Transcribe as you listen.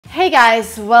Hey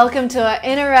guys, welcome to our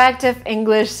interactive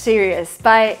English series.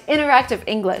 By interactive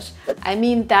English, I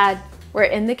mean that we're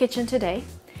in the kitchen today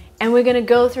and we're gonna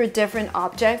go through different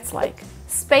objects like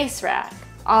space rack,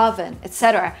 oven,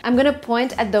 etc. I'm gonna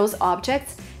point at those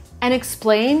objects and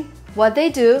explain what they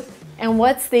do and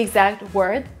what's the exact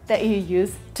word that you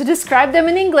use to describe them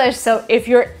in English. So if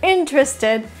you're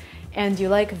interested and you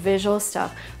like visual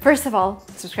stuff, first of all,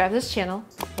 subscribe to this channel,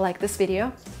 like this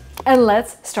video, and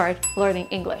let's start learning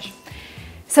English.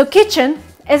 So kitchen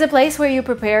is a place where you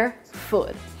prepare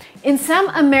food. In some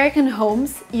American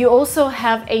homes, you also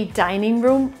have a dining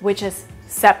room, which is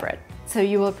separate. So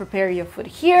you will prepare your food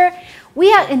here.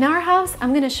 In our house,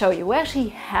 I'm gonna show you, we actually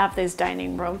have this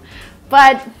dining room,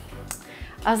 but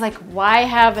I was like, why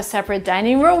have a separate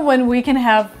dining room when we can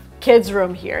have kids'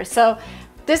 room here? So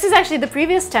this is actually the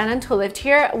previous tenant who lived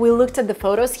here. We looked at the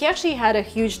photos. He actually had a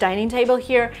huge dining table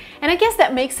here. And I guess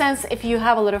that makes sense if you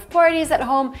have a lot of parties at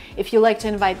home, if you like to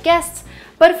invite guests.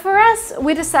 But for us,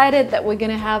 we decided that we're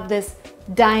gonna have this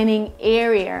dining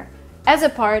area as a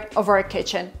part of our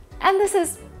kitchen. And this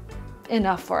is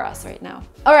enough for us right now.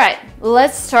 All right,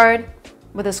 let's start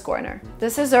with this corner.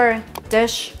 This is our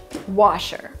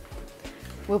dishwasher.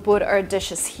 We'll put our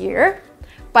dishes here.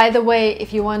 By the way,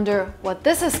 if you wonder what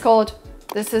this is called,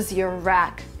 this is your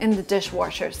rack in the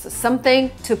dishwasher. So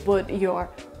something to put your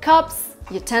cups,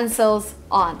 utensils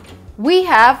on. We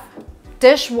have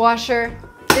dishwasher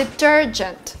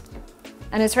detergent,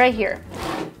 and it's right here.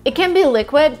 It can be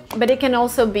liquid, but it can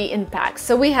also be in packs.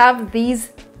 So we have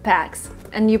these packs,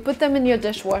 and you put them in your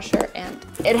dishwasher, and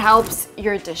it helps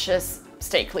your dishes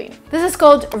stay clean. This is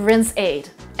called Rinse Aid.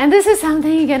 And this is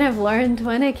something again I've learned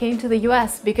when I came to the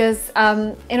US because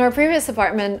in our previous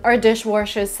apartment, our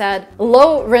dishwasher said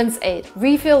low rinse aid,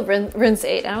 refill rinse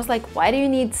aid. And I was like, why do you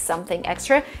need something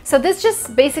extra? So this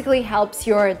just basically helps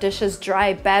your dishes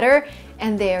dry better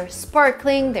and they're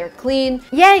sparkling, they're clean.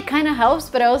 Yeah, it kind of helps,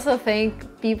 but I also think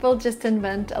people just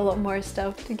invent a lot more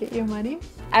stuff to get your money.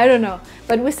 I don't know,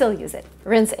 but we still use it.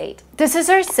 Rinse Aid. This is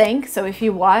our sink, so if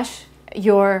you wash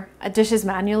your dishes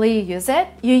manually, you use it.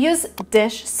 You use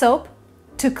dish soap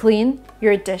to clean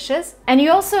your dishes. And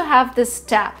you also have this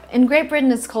tap. In Great Britain,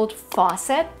 it's called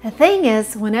faucet. The thing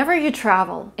is, whenever you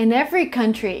travel, in every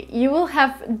country, you will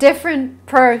have different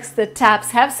perks that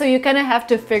taps have, so you kind of have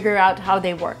to figure out how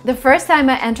they work. The first time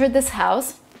I entered this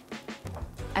house,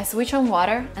 I switch on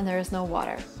water and there is no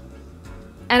water.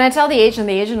 And I tell the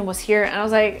agent was here, and I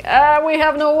was like, we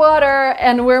have no water,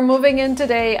 and we're moving in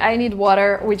today. I need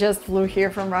water. We just flew here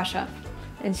from Russia.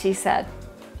 And she said,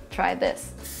 try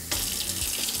this.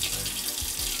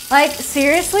 Like,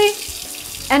 seriously?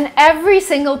 And every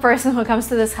single person who comes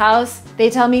to this house, they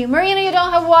tell me, Marina, you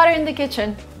don't have water in the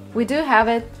kitchen. We do have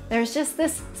it. There's just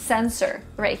this sensor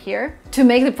right here to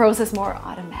make the process more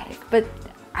automatic. But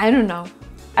I don't know.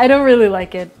 I don't really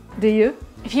like it. Do you?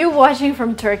 If you're watching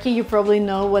from Turkey, you probably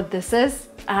know what this is.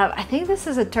 I think this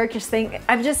is a Turkish thing.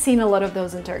 I've just seen a lot of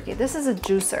those in Turkey. This is a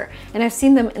juicer, and I've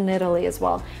seen them in Italy as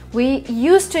well. We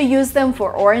used to use them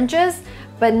for oranges,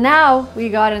 but now we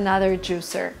got another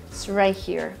juicer. It's right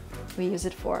here. We use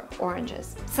it for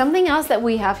oranges. Something else that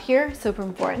we have here, super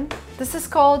important. This is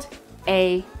called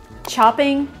a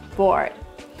chopping board.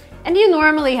 And you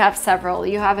normally have several.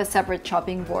 You have a separate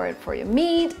chopping board for your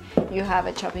meat. You have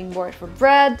a chopping board for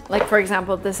bread. Like for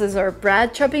example, this is our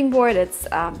bread chopping board. It's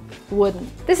wooden.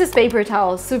 This is paper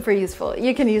towel, super useful.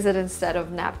 You can use it instead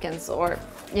of napkins or,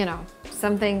 you know,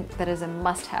 something that is a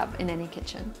must-have in any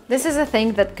kitchen. This is a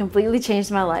thing that completely changed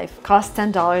my life. Cost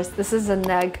 $10. This is an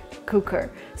egg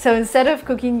cooker. So instead of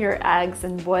cooking your eggs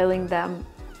and boiling them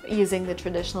using the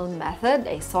traditional method,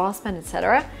 a saucepan,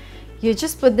 etc., you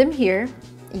just put them here.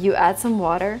 You add some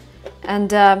water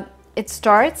and it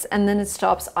starts and then it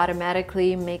stops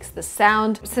automatically, makes the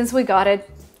sound. Since we got it,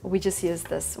 we just use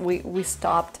this. We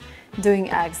stopped doing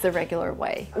eggs the regular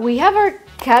way. We have our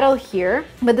kettle here,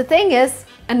 but the thing is,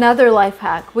 another life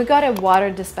hack, we got a water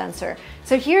dispenser.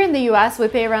 So here in the US, we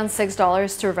pay around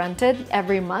 $6 to rent it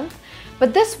every month.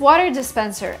 But this water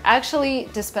dispenser actually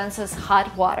dispenses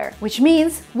hot water, which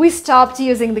means we stopped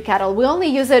using the kettle. We only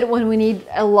use it when we need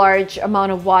a large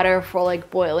amount of water for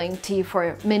like boiling tea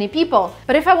for many people.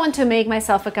 But if I want to make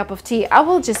myself a cup of tea, I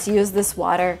will just use this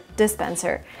water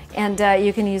dispenser. And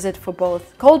you can use it for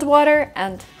both cold water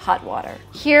and hot water.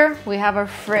 Here we have our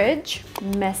fridge,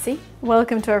 messy.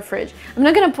 Welcome to our fridge. I'm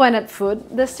not gonna point at food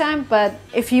this time, but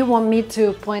if you want me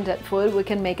to point at food, we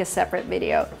can make a separate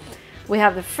video. We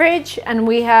have the fridge and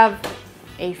we have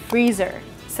a freezer.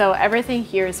 So everything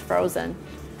here is frozen.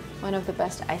 One of the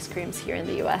best ice creams here in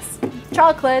the US.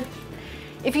 Chocolate.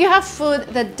 If you have food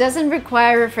that doesn't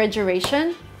require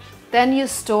refrigeration, Then you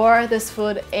store this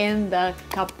food in the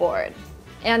cupboard.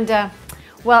 And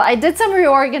well, I did some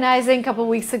reorganizing a couple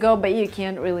weeks ago, but you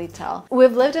can't really tell.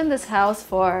 We've lived in this house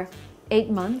for 8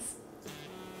 months.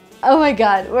 Oh my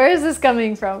God, where is this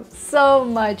coming from? So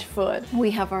much food.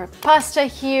 We have our pasta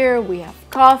here, we have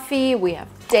coffee, we have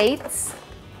dates.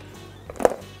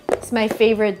 It's my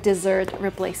favorite dessert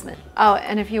replacement. Oh,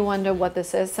 and if you wonder what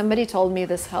this is, somebody told me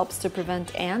this helps to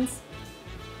prevent ants.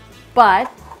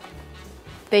 But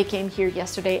they came here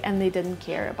yesterday and they didn't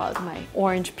care about my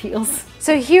orange peels.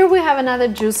 So here we have another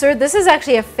juicer. This is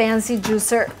actually a fancy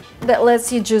juicer that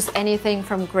lets you juice anything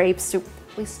from grapes to...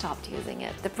 We stopped using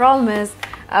it. The problem is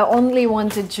I only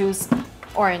want to juice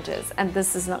oranges and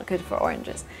this is not good for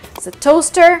oranges. It's a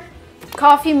toaster,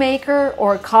 coffee maker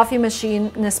or coffee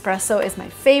machine. Nespresso is my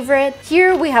favorite.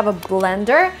 Here we have a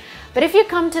blender, but if you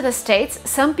come to the States,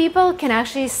 some people can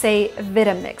actually say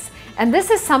Vitamix. And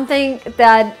this is something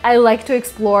that I like to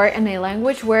explore in a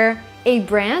language where a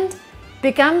brand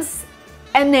becomes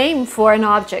a name for an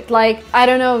object. Like, I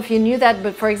don't know if you knew that,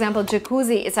 but for example,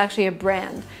 jacuzzi is actually a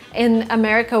brand. In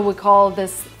America, we call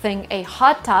this thing a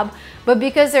hot tub, but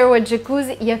because there were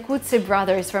Jacuzzi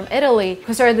brothers from Italy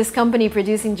who started this company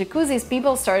producing jacuzzis,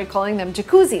 people started calling them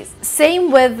jacuzzis. Same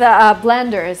with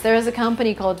blenders. There is a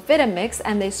company called Vitamix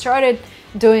and they started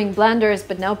doing blenders,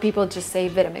 but now people just say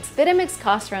Vitamix. Vitamix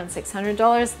costs around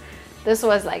 $600. This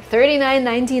was like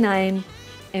 $39.99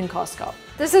 in Costco.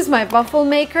 This is my waffle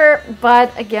maker,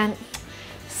 but again,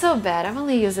 so bad. I've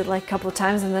only used it like a couple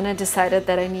times and then I decided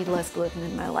that I need less gluten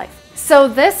in my life. So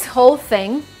this whole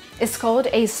thing is called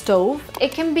a stove.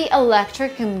 It can be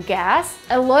electric and gas.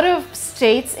 A lot of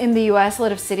states in the US, a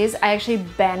lot of cities are actually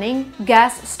banning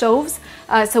gas stoves.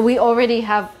 So we already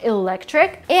have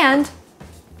electric. And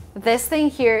this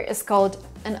thing here is called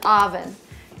an oven.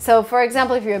 So for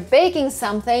example, if you're baking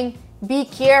something, be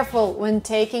careful when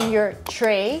taking your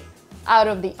tray out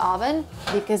of the oven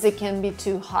because it can be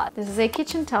too hot. This is a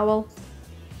kitchen towel,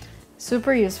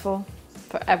 super useful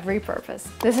for every purpose.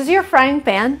 This is your frying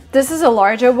pan. This is a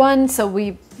larger one, so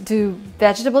we do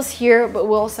vegetables here, but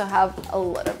we also have a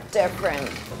lot of different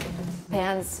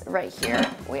pans right here.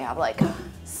 We have like a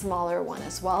smaller one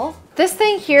as well. This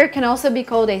thing here can also be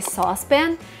called a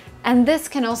saucepan, and this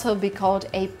can also be called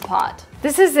a pot.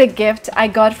 This is a gift I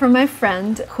got from my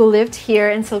friend who lived here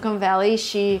in Silicon Valley.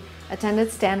 She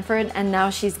attended Stanford and now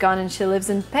she's gone and she lives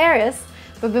in Paris.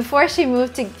 But before she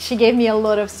moved, she gave me a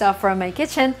lot of stuff for my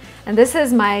kitchen. And this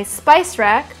is my spice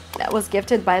rack that was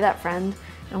gifted by that friend.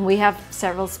 And we have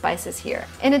several spices here.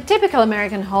 In a typical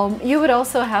American home, you would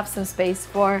also have some space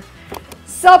for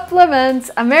supplements.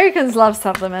 Americans love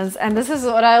supplements. And this is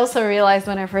what I also realized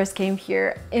when I first came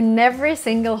here. In every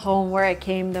single home where I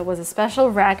came, there was a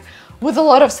special rack with a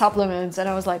lot of supplements. And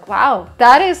I was like, wow,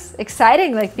 that is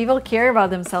exciting. Like, people care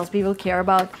about themselves. People care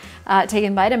about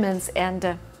taking vitamins.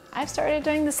 And I've started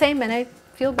doing the same and I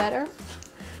feel better.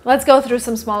 Let's go through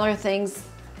some smaller things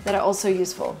that are also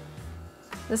useful.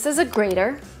 This is a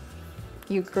grater.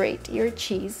 You grate your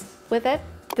cheese with it.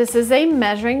 This is a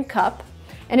measuring cup.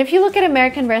 And if you look at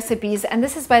American recipes, and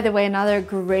this is, by the way, another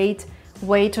great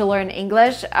way to learn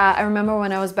English. I remember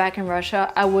when I was back in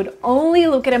Russia, I would only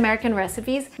look at American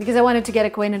recipes because I wanted to get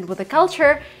acquainted with the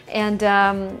culture and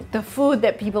the food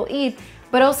that people eat,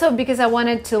 but also because I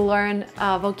wanted to learn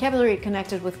vocabulary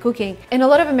connected with cooking. In a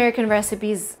lot of American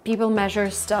recipes, people measure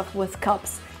stuff with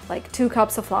cups, like 2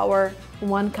 cups of flour,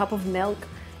 1 cup of milk,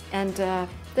 and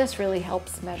this really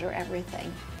helps measure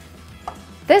everything.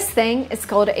 This thing is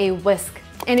called a whisk,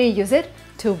 and you use it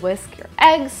to whisk your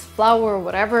eggs, flour,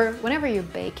 whatever. Whenever you're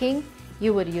baking,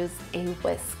 you would use a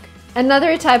whisk.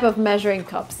 Another type of measuring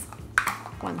cups.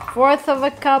 1/4 of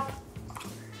a cup,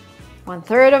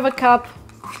 1/3 of a cup,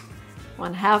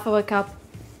 1/2 of a cup,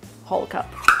 whole cup.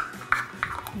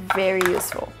 Very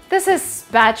useful. This is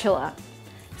spatula.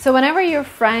 So whenever you're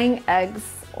frying eggs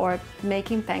or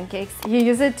making pancakes, you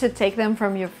use it to take them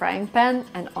from your frying pan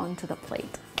and onto the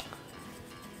plate.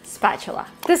 Spatula.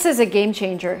 This is a game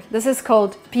changer. This is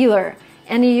called peeler,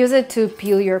 and you use it to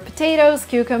peel your potatoes,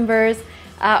 cucumbers.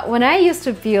 When I used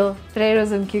to peel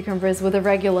potatoes and cucumbers with a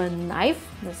regular knife,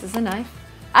 this is a knife,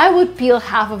 I would peel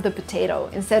half of the potato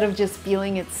instead of just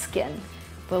peeling its skin.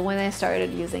 But when I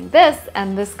started using this,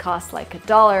 and this cost like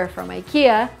 $1 from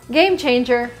IKEA, game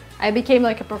changer, I became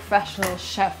like a professional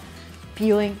chef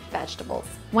peeling vegetables.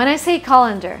 When I say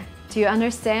colander, do you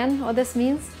understand what this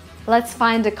means? Let's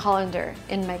find a colander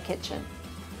in my kitchen.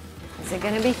 Is it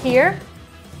gonna be here?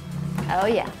 Oh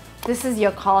yeah, this is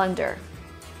your colander.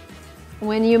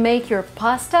 When you make your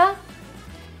pasta,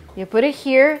 you put it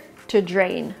here to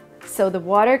drain. So the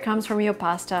water comes from your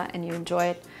pasta and you enjoy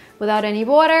it without any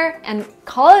water, and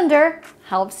colander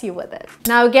helps you with it.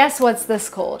 Now guess what's this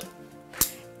called?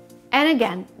 And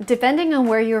again, depending on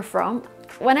where you're from,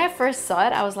 when I first saw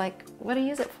it, I was like, what do you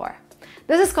use it for?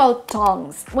 This is called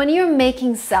tongs. When you're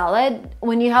making salad,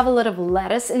 when you have a lot of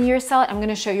lettuce in your salad, I'm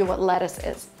gonna show you what lettuce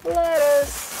is.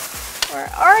 Lettuce, where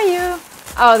are you?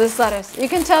 Oh, this lettuce. You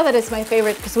can tell that it's my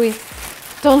favorite because we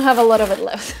don't have a lot of it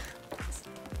left.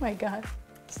 Oh my God,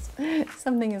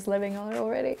 something is living on it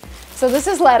already. So this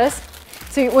is lettuce.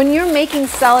 So when you're making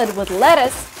salad with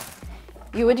lettuce,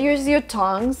 you would use your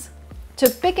tongs to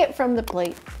pick it from the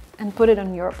plate and put it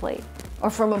on your plate or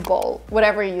from a bowl,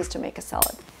 whatever you use to make a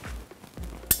salad.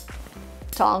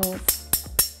 Tongs.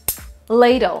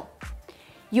 Ladle.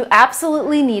 You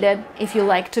absolutely need it if you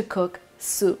like to cook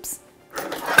soups.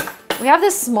 We have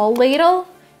this small ladle.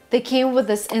 They came with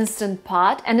this Instant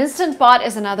Pot. And Instant Pot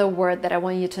is another word that I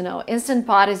want you to know. Instant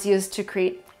Pot is used to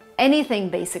create anything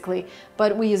basically,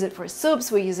 but we use it for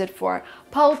soups, we use it for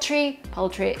poultry.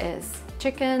 Poultry is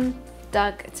chicken,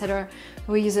 duck, etc.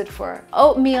 We use it for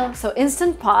oatmeal. So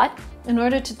Instant Pot, in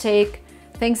order to take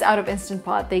things out of Instant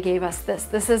Pot, they gave us this.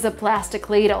 This is a plastic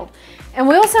ladle. And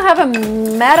we also have a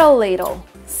metal ladle.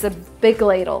 It's a big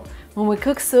ladle. When we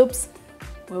cook soups,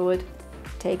 we would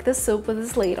take the soup with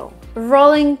this ladle.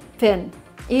 Rolling pin.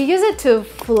 You use it to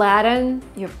flatten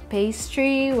your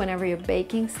pastry whenever you're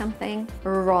baking something.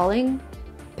 Rolling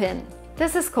pin.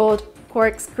 This is called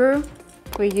corkscrew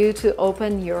for you to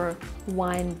open your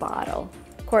wine bottle.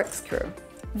 Corkscrew.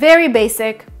 Very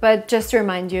basic, but just to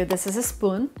remind you, this is a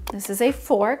spoon, this is a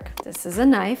fork, this is a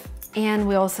knife, and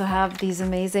we also have these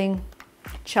amazing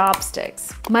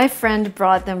chopsticks. My friend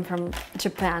brought them from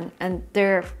Japan and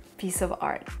they're a piece of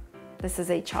art. This is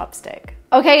a chopstick.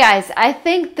 Okay guys, I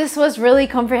think this was really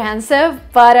comprehensive,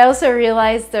 but I also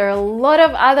realized there are a lot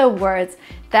of other words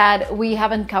that we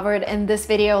haven't covered in this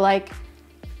video, like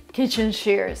kitchen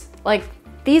shears. Like,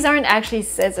 these aren't actually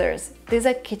scissors, these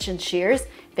are kitchen shears.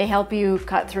 They help you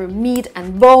cut through meat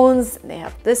and bones. They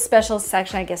have this special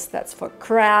section, I guess that's for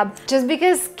crab. Just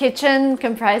because kitchen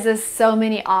comprises so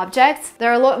many objects,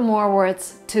 there are a lot more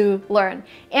words to learn.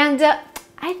 And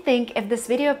I think if this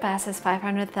video passes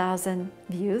 500,000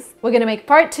 views, we're gonna make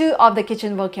part 2 of the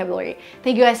kitchen vocabulary.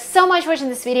 Thank you guys so much for watching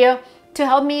this video. To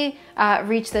help me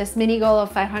reach this mini goal of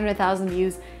 500,000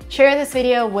 views, share this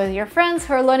video with your friends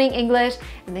who are learning English.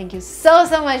 And thank you so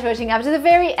much for watching up to the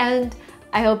very end.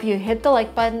 I hope you hit the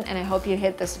like button and I hope you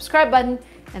hit the subscribe button,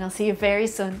 and I'll see you very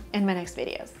soon in my next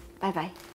videos. Bye bye.